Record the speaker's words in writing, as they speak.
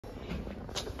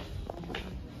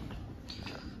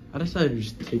I decided to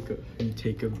just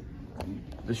take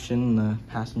the Schindler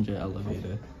passenger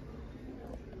elevator.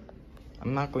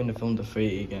 I'm not going to film the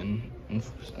freight again,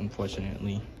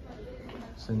 unfortunately,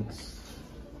 since,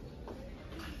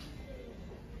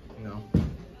 you know.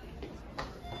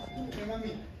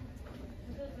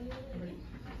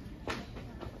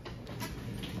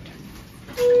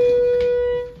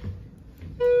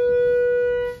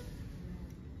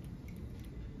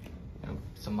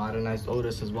 Some modernized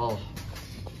Otis as well,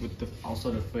 with also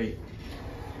the freight.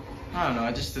 I don't know,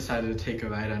 I just decided to take a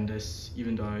ride on this,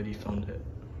 even though I already filmed it.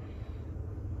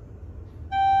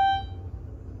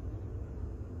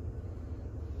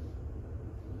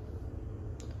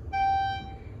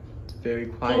 It's very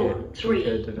quiet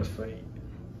compared to the freight.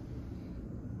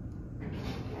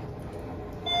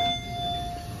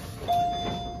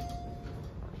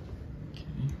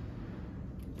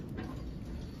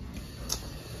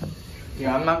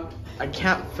 Yeah, I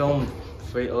can't film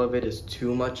freight elevators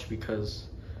too much because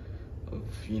of,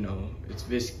 you know, it's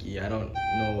risky. I don't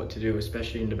know what to do,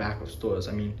 especially in the back of stores.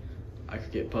 I mean, I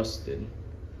could get busted.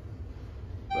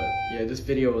 But yeah, this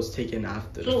video was taken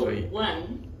after the freight.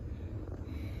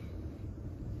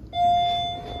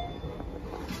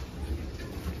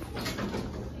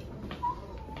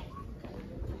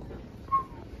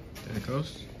 There it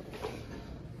goes.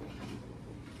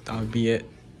 That would be it.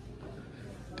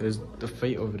 There's the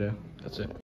freight over there. That's it.